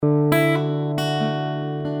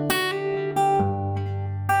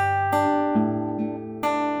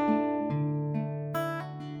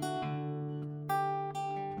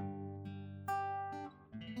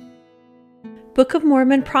Book of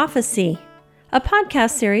Mormon Prophecy, a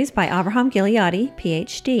podcast series by Avraham Gileadi,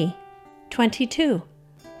 Ph.D. 22.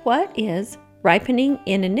 What is ripening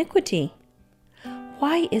in iniquity?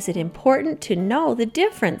 Why is it important to know the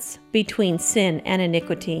difference between sin and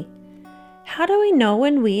iniquity? How do we know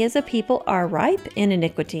when we as a people are ripe in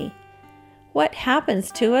iniquity? What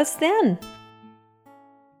happens to us then?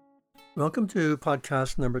 Welcome to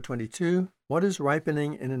podcast number 22, What is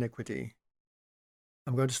Ripening in Iniquity?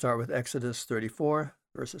 I'm going to start with Exodus 34,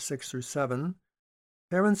 verses 6 through 7.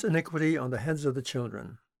 Parents' iniquity on the heads of the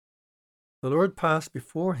children. The Lord passed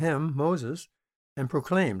before him, Moses, and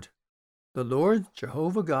proclaimed, The Lord,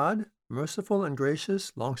 Jehovah God, merciful and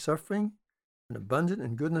gracious, long-suffering, and abundant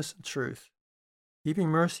in goodness and truth, keeping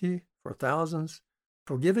mercy for thousands,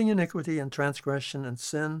 forgiving iniquity and transgression and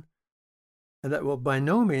sin, and that will by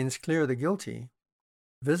no means clear the guilty,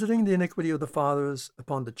 visiting the iniquity of the fathers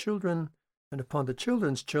upon the children and upon the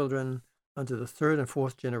children's children unto the third and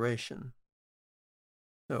fourth generation.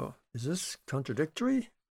 So, is this contradictory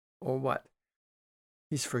or what?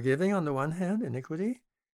 He's forgiving on the one hand, iniquity,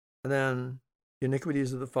 and then the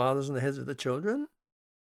iniquities of the fathers on the heads of the children,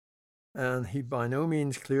 and he by no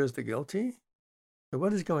means clears the guilty. So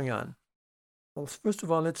what is going on? Well, first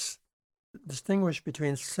of all, let's distinguish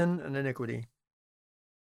between sin and iniquity.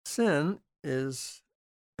 Sin is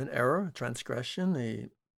an error, a transgression, a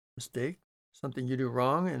mistake, something you do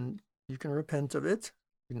wrong, and you can repent of it,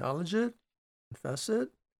 acknowledge it, confess it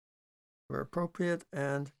where appropriate,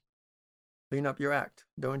 and clean up your act.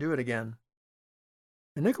 Don't do it again.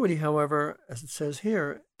 Iniquity, however, as it says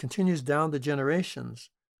here, continues down the generations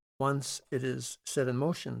once it is set in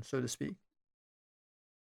motion, so to speak.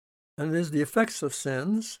 And it is the effects of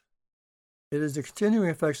sins, it is the continuing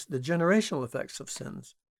effects, the generational effects of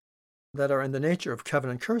sins that are in the nature of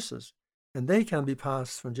covenant curses, and they can be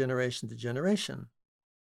passed from generation to generation.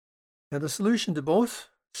 And the solution to both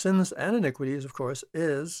sins and iniquities, of course,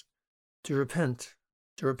 is to repent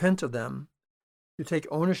of them, to take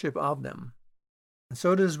ownership of them. And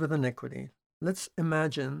so it is with iniquity. Let's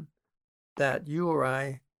imagine that you or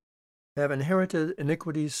I have inherited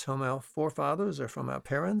iniquities from our forefathers or from our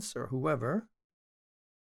parents or whoever,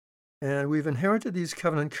 and we've inherited these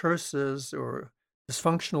covenant curses or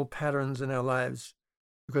dysfunctional patterns in our lives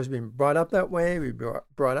because we've been brought up that way, we've been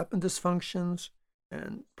brought up in dysfunctions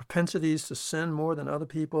and propensities to sin more than other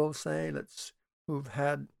people, say, who've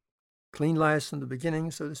had clean lives from the beginning,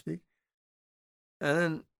 so to speak. And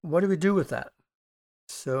then what do we do with that?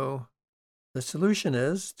 So the solution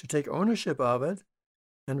is to take ownership of it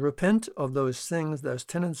and repent of those things, those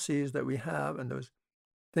tendencies that we have, and those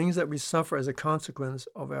things that we suffer as a consequence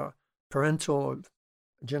of our parental or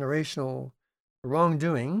generational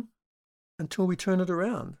wrongdoing until we turn it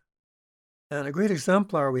around. And a great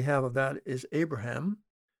exemplar we have of that is Abraham,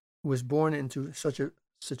 who was born into such a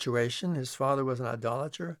situation. His father was an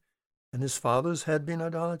idolater, and his fathers had been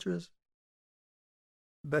idolaters.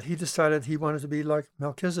 But he decided he wanted to be like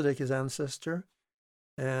Melchizedek, his ancestor,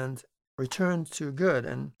 and returned to good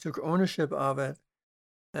and took ownership of it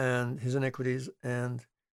and his iniquities and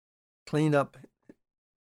cleaned up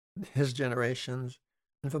his generations.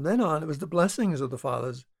 And from then on, it was the blessings of the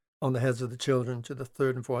fathers on the heads of the children to the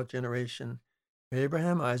third and fourth generation.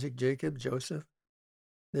 Abraham, Isaac, Jacob, Joseph,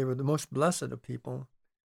 they were the most blessed of people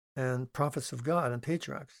and prophets of God and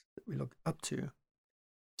patriarchs that we look up to.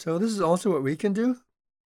 So this is also what we can do.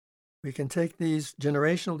 We can take these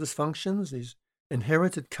generational dysfunctions, these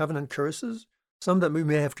inherited covenant curses, some that we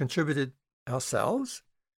may have contributed ourselves,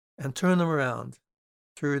 and turn them around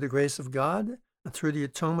through the grace of God and through the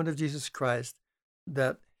atonement of Jesus Christ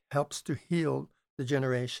that helps to heal the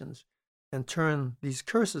generations and turn these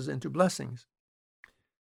curses into blessings.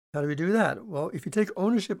 How do we do that? Well, if you take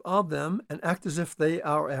ownership of them and act as if they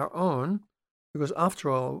are our own, because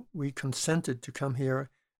after all, we consented to come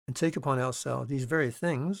here and take upon ourselves these very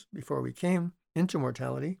things before we came into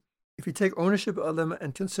mortality. If we take ownership of them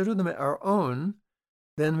and consider them our own,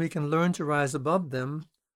 then we can learn to rise above them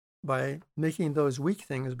by making those weak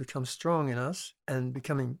things become strong in us and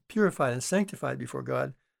becoming purified and sanctified before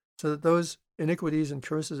God, so that those iniquities and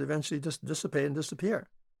curses eventually just dissipate and disappear.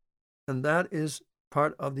 And that is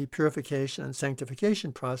part of the purification and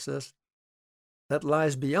sanctification process that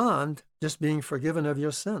lies beyond just being forgiven of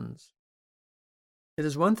your sins. It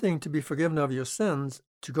is one thing to be forgiven of your sins,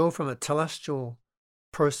 to go from a telestial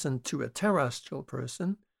person to a terrestrial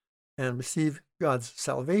person and receive God's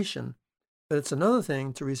salvation. But it's another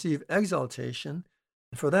thing to receive exaltation.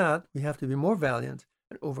 And for that, we have to be more valiant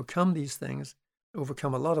and overcome these things,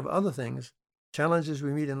 overcome a lot of other things, challenges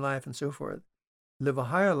we meet in life and so forth. Live a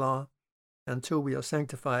higher law until we are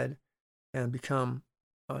sanctified and become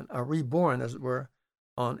are reborn, as it were,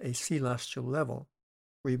 on a celestial level,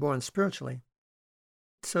 reborn spiritually.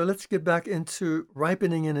 So let's get back into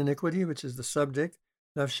ripening in iniquity, which is the subject.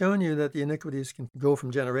 And I've shown you that the iniquities can go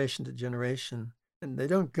from generation to generation, and they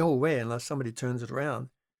don't go away unless somebody turns it around.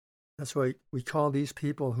 That's why we call these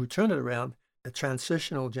people who turn it around a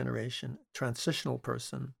transitional generation, transitional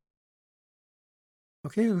person.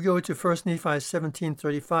 Okay, we go to 1 Nephi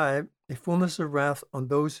 17:35, a fullness of wrath on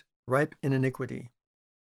those ripe in iniquity.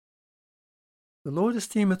 The Lord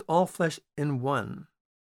esteemeth all flesh in one.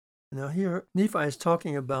 Now here, Nephi is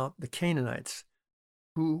talking about the Canaanites,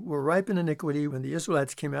 who were ripe in iniquity when the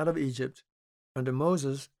Israelites came out of Egypt under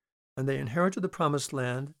Moses, and they inherited the promised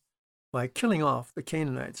land by killing off the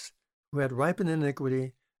Canaanites, who had ripened in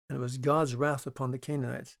iniquity, and it was God's wrath upon the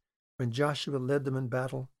Canaanites. When Joshua led them in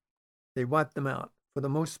battle, they wiped them out for the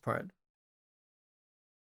most part.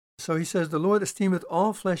 So he says, the Lord esteemeth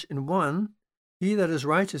all flesh in one. He that is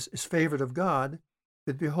righteous is favored of God.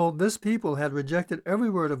 But behold, this people had rejected every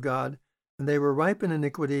word of God, and they were ripe in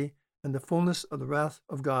iniquity, and the fullness of the wrath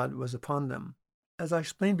of God was upon them. As I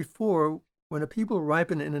explained before, when a people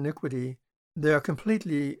ripen in iniquity, they are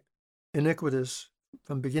completely iniquitous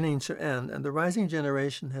from beginning to end, and the rising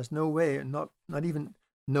generation has no way, not even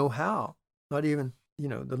know how, not even,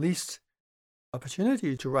 the least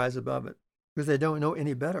opportunity to rise above it, because they don't know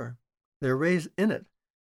any better. They're raised in it.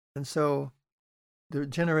 And so the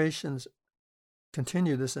generations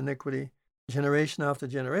continue this iniquity generation after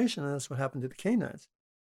generation, and that's what happened to the Canaanites.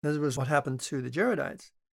 This was what happened to the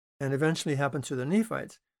Jaredites, and eventually happened to the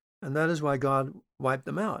Nephites, and that is why God wiped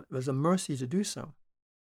them out. It was a mercy to do so.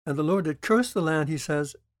 And the Lord did curse the land, he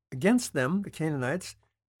says, against them, the Canaanites,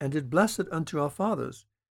 and did bless it unto our fathers.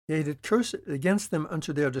 Yea, he did curse it against them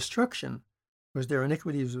unto their destruction, because their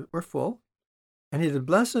iniquities were full, and he did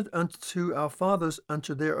bless it unto our fathers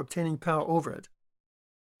unto their obtaining power over it.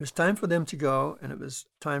 It was time for them to go, and it was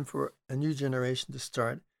time for a new generation to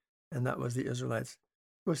start, and that was the Israelites.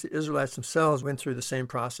 Of course, the Israelites themselves went through the same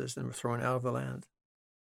process and were thrown out of the land.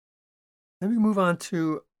 Then we move on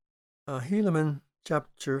to Helaman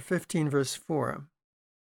chapter 15, verse 4.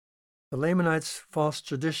 The Lamanites' false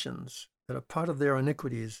traditions that are part of their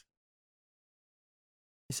iniquities.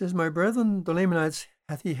 He says, my brethren, the Lamanites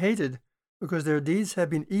hath he hated, because their deeds have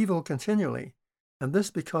been evil continually, and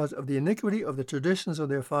this because of the iniquity of the traditions of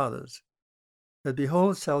their fathers. But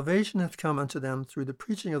behold, salvation hath come unto them through the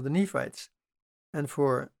preaching of the Nephites, and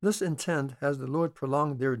for this intent has the Lord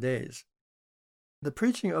prolonged their days. The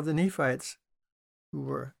preaching of the Nephites, who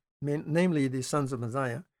were namely the sons of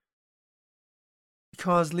Mosiah,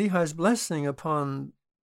 caused Lehi's blessing upon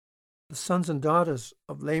the sons and daughters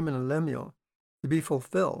of Laman and Lemuel to be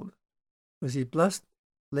fulfilled, because he blessed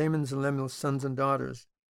Laman's and Lemuel's sons and daughters,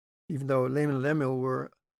 even though Laman and Lemuel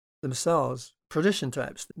were themselves perdition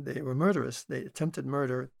types. They were murderous. They attempted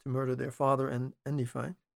murder to murder their father and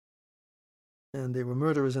Nephi, and they were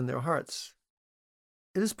murderers in their hearts.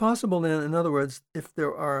 It is possible then, in other words, if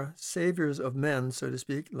there are saviors of men, so to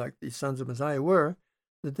speak, like the sons of Mosiah were,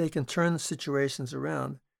 that they can turn situations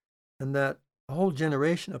around, and that a whole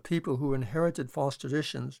generation of people who inherited false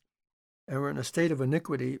traditions and were in a state of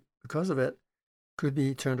iniquity because of it could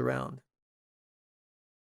be turned around.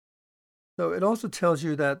 So it also tells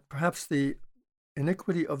you that perhaps the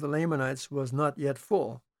iniquity of the Lamanites was not yet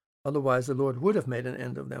full. Otherwise, the Lord would have made an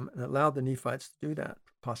end of them and allowed the Nephites to do that,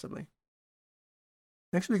 possibly.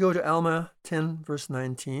 Next, we go to Alma 10, verse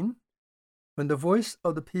 19. When the voice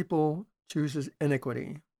of the people chooses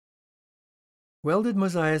iniquity. Well did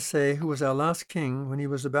Mosiah say, who was our last king, when he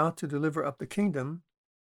was about to deliver up the kingdom,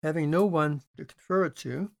 having no one to confer it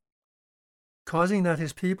to, causing that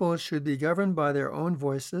his people should be governed by their own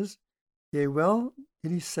voices. Yea, well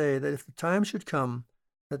did he say that if the time should come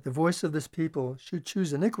that the voice of this people should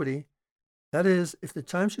choose iniquity, that is, if the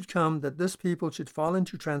time should come that this people should fall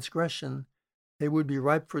into transgression, they would be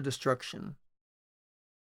ripe for destruction.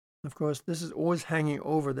 Of course, this is always hanging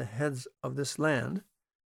over the heads of this land.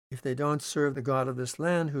 If they don't serve the God of this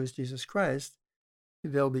land, who is Jesus Christ,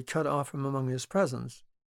 they'll be cut off from among his presence.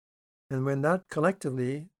 And when that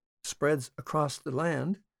collectively spreads across the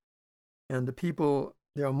land, and the people,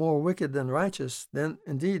 they are more wicked than righteous, then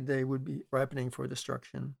indeed they would be ripening for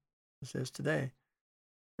destruction, as it is today.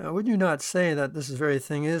 Now, would you not say that this very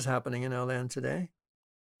thing is happening in our land today?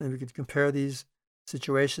 And we could compare these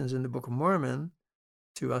situations in the Book of Mormon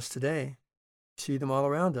to us today. We see them all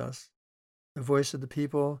around us. The voice of the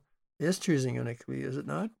people is choosing iniquity, is it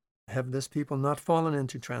not? Have this people not fallen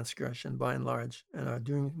into transgression by and large, and are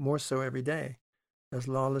doing more so every day as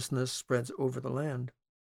lawlessness spreads over the land?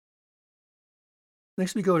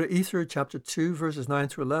 Next we go to Ether chapter 2, verses 9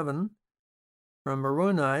 through 11. from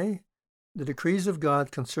Moroni, the decrees of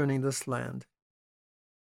God concerning this land.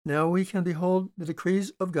 Now we can behold the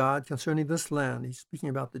decrees of God concerning this land. He's speaking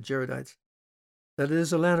about the Jaredites. That it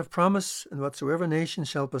is a land of promise, and whatsoever nation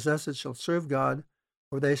shall possess it shall serve God,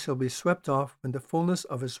 or they shall be swept off when the fullness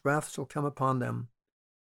of his wrath shall come upon them.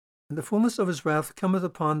 And the fullness of his wrath cometh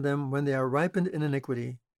upon them when they are ripened in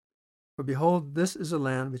iniquity. For behold, this is a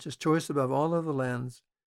land which is choice above all other lands.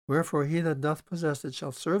 Wherefore he that doth possess it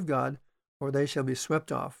shall serve God, or they shall be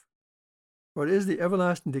swept off. For it is the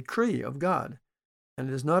everlasting decree of God, and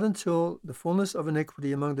it is not until the fullness of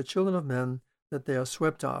iniquity among the children of men that they are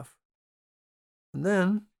swept off. And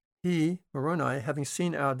then he, Moroni, having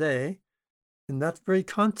seen our day, in that very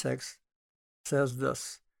context, says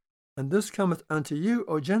this, And this cometh unto you,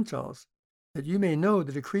 O Gentiles, that ye may know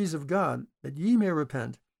the decrees of God, that ye may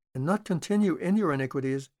repent, and not continue in your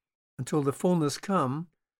iniquities until the fullness come,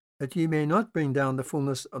 that ye may not bring down the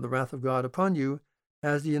fullness of the wrath of God upon you,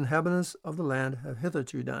 as the inhabitants of the land have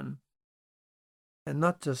hitherto done. And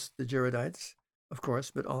not just the Jaredites, of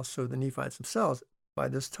course, but also the Nephites themselves by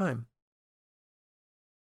this time.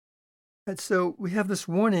 And so we have this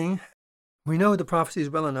warning. We know the prophecies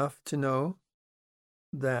well enough to know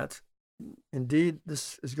that indeed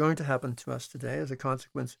this is going to happen to us today as a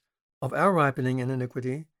consequence of our ripening in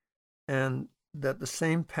iniquity, and that the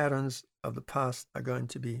same patterns of the past are going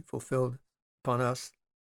to be fulfilled upon us,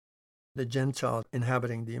 the Gentiles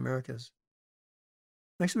inhabiting the Americas.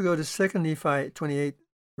 Next we go to 2 Nephi 28,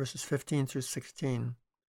 verses 15 through 16.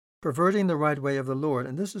 Perverting the right way of the Lord.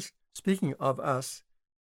 And this is speaking of us.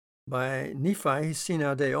 By Nephi, he's seen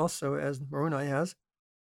our day also, as Moroni has.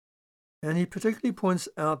 And he particularly points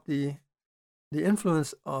out the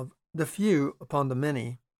influence of the few upon the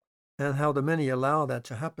many, and how the many allow that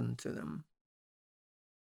to happen to them.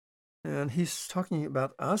 And he's talking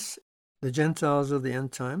about us, the Gentiles of the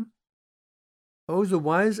end time. Oh, the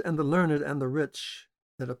wise and the learned and the rich,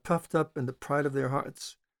 that are puffed up in the pride of their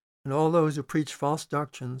hearts, and all those who preach false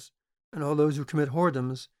doctrines, and all those who commit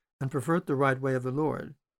whoredoms, and pervert the right way of the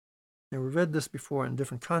Lord. Now, we read this before in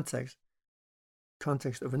different context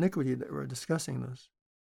of iniquity that we're discussing this.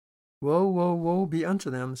 Woe, woe, woe be unto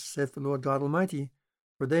them, saith the Lord God Almighty,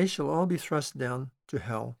 for they shall all be thrust down to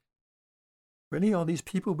hell. Really, all these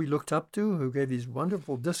people we looked up to, who gave these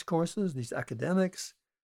wonderful discourses, these academics,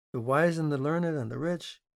 the wise and the learned and the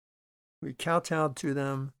rich, we kowtowed to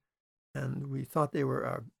them, and we thought they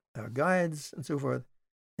were our guides, and so forth.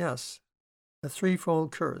 Yes, a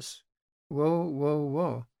threefold curse. Woe, woe,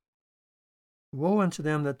 woe. Woe unto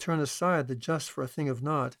them that turn aside the just for a thing of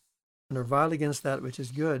naught, and revile against that which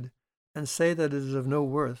is good, and say that it is of no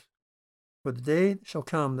worth. For the day shall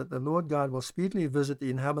come that the Lord God will speedily visit the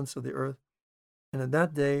inhabitants of the earth, and in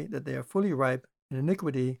that day that they are fully ripe in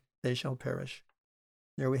iniquity they shall perish.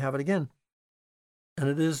 There we have it again. And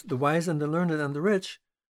it is the wise and the learned and the rich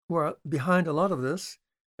who are behind a lot of this,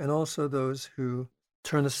 and also those who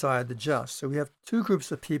turn aside the just. So we have two groups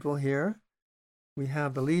of people here. We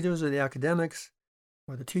have the leaders or the academics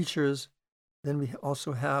or the teachers. Then we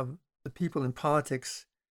also have the people in politics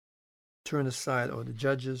turn aside, or the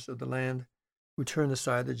judges of the land who turn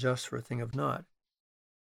aside the just for a thing of naught.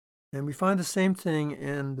 And we find the same thing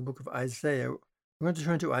in the book of Isaiah. We're going to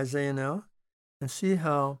turn to Isaiah now and see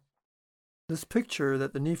how this picture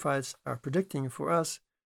that the Nephites are predicting for us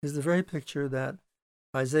is the very picture that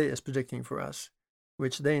Isaiah is predicting for us,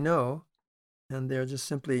 which they know, and they're just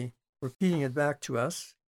simply repeating it back to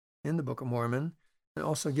us in the Book of Mormon, and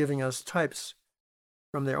also giving us types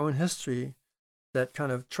from their own history that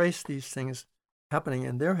kind of trace these things happening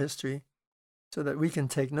in their history, so that we can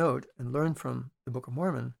take note and learn from the Book of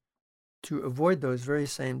Mormon to avoid those very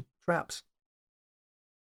same traps.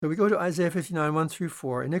 So we go to Isaiah 59, 1 through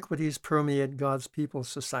 4. Iniquities permeate God's people's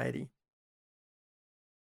society.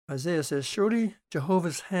 Isaiah says, Surely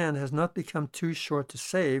Jehovah's hand has not become too short to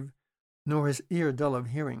save, nor his ear dull of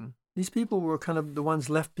hearing. These people were kind of the ones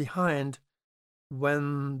left behind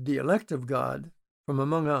when the elect of God from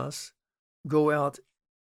among us go out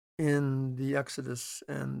in the Exodus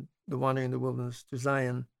and the wandering in the wilderness to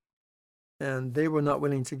Zion. And they were not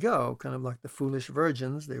willing to go, kind of like the foolish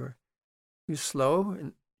virgins. They were too slow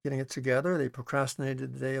in getting it together. They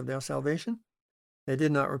procrastinated the day of their salvation. They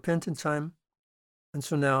did not repent in time. And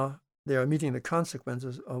so now they are meeting the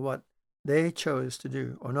consequences of what they chose to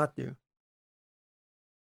do or not do.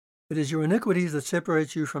 It is your iniquities that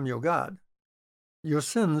separate you from your God. Your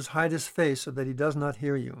sins hide his face so that he does not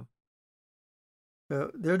hear you. So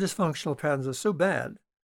their dysfunctional patterns are so bad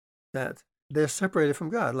that they're separated from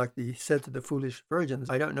God, like he said to the foolish virgins,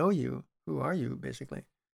 I don't know you. Who are you, basically?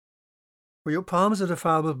 For your palms are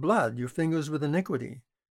defiled with blood, your fingers with iniquity.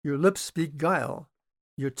 Your lips speak guile.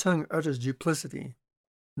 Your tongue utters duplicity.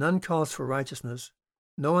 None calls for righteousness.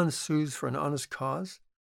 No one sues for an honest cause.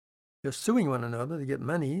 They're suing one another to get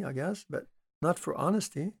money, I guess, but not for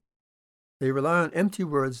honesty. They rely on empty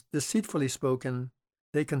words, deceitfully spoken.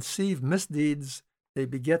 They conceive misdeeds. They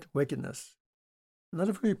beget wickedness. Not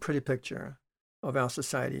a very pretty picture of our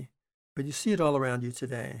society, but you see it all around you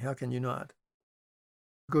today. How can you not?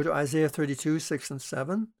 Go to Isaiah 32, 6 and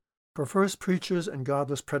 7. Perverse preachers and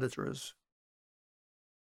godless predators.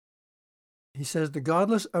 He says, the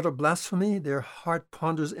godless utter blasphemy, their heart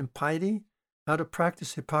ponders impiety, how to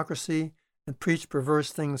practice hypocrisy and preach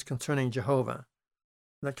perverse things concerning Jehovah.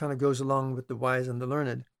 That kind of goes along with the wise and the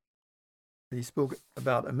learned that he spoke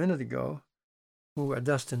about a minute ago, who are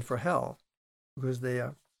destined for hell because they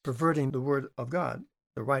are perverting the word of God,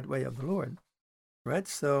 the right way of the Lord. Right?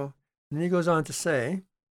 So, and then he goes on to say,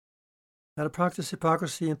 how to practice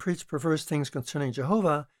hypocrisy and preach perverse things concerning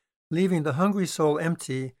Jehovah, leaving the hungry soul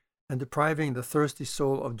empty and depriving the thirsty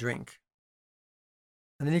soul of drink.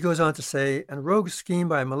 And then he goes on to say, and rogues scheme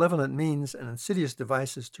by malevolent means and insidious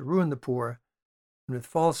devices to ruin the poor, and with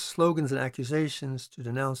false slogans and accusations to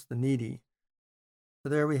denounce the needy. So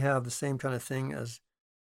there we have the same kind of thing as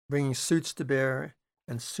bringing suits to bear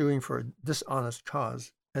and suing for a dishonest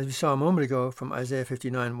cause, as we saw a moment ago from Isaiah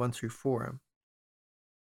 59, 1 through 4.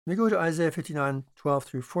 We go to Isaiah 59, 12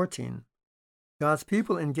 through 14. God's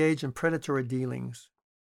people engage in predatory dealings.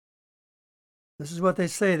 This is what they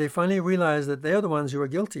say. They finally realize that they are the ones who are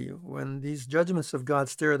guilty. When these judgments of God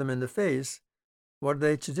stare them in the face, what are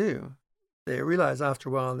they to do? They realize after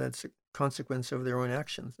a while that's a consequence of their own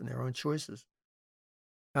actions and their own choices.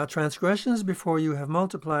 Our transgressions before you have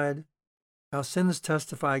multiplied. Our sins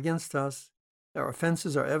testify against us. Our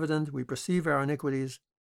offenses are evident. We perceive our iniquities.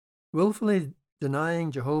 Willfully denying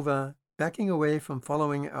Jehovah, backing away from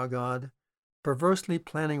following our God, perversely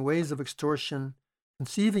planning ways of extortion,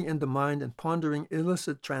 conceiving in the mind and pondering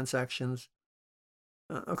illicit transactions.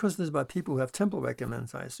 Of course, this is by people who have temple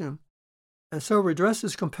recommends, I assume. And so redress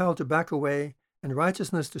is compelled to back away, and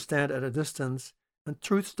righteousness to stand at a distance, and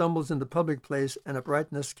truth stumbles in the public place, and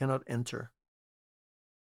uprightness cannot enter.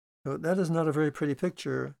 So that is not a very pretty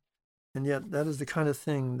picture, and yet that is the kind of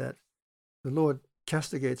thing that the Lord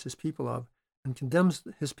castigates his people of, and condemns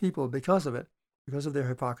his people because of it, because of their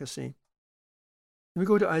hypocrisy. We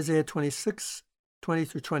go to Isaiah 26, 20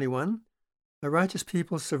 through 21. A righteous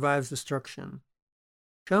people survives destruction.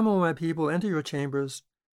 Come, O my people, enter your chambers,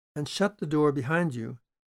 and shut the door behind you.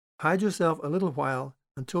 Hide yourself a little while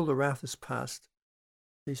until the wrath is past.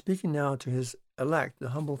 He's speaking now to his elect, the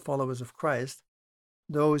humble followers of Christ,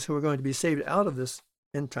 those who are going to be saved out of this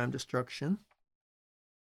end-time destruction.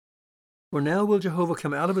 For now will Jehovah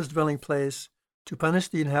come out of his dwelling place to punish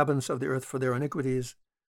the inhabitants of the earth for their iniquities.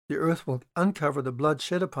 The earth will uncover the blood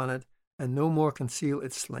shed upon it, and no more conceal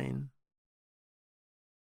its slain.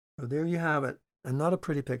 So there you have it, and not a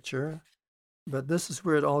pretty picture, but this is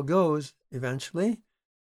where it all goes eventually,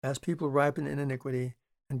 as people ripen in iniquity,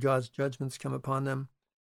 and God's judgments come upon them.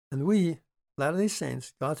 And we, Latter-day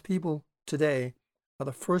Saints, God's people today, are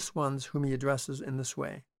the first ones whom he addresses in this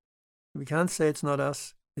way. We can't say it's not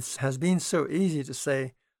us. It has been so easy to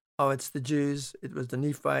say, oh, it's the Jews, it was the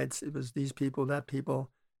Nephites, it was these people, that people,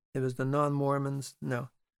 it was the non-Mormons. No.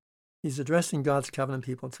 He's addressing God's covenant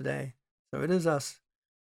people today. So it is us.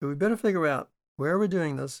 So we better figure out where we're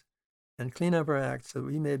doing this and clean up our act so that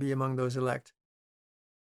we may be among those elect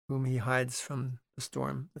whom he hides from the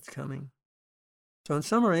storm that's coming. So in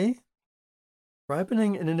summary,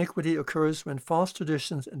 ripening in iniquity occurs when false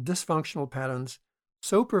traditions and dysfunctional patterns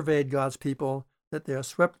so pervade God's people that they are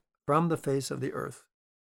swept from the face of the earth.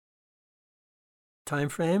 Time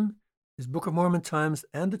frame is Book of Mormon times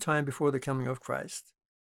and the time before the coming of Christ.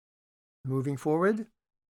 Moving forward,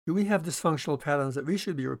 do we have dysfunctional patterns that we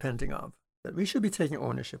should be repenting of, that we should be taking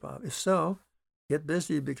ownership of? If so, get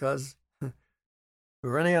busy because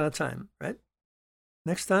we're running out of time, right?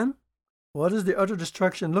 Next time, what does the utter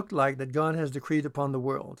destruction look like that God has decreed upon the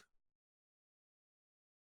world?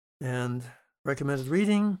 And recommended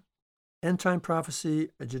reading, End Time Prophecy,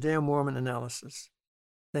 a Judeo-Mormon analysis.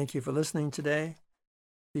 Thank you for listening today.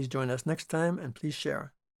 Please join us next time and please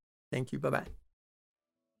share. Thank you. Bye-bye.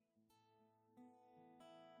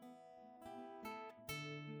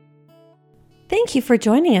 Thank you for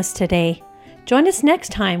joining us today. Join us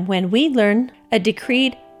next time when we learn a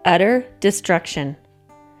decreed utter destruction.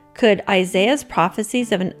 Could Isaiah's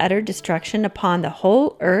prophecies of an utter destruction upon the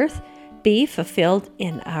whole earth be fulfilled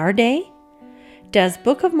in our day? Does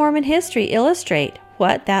Book of Mormon history illustrate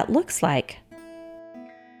what that looks like?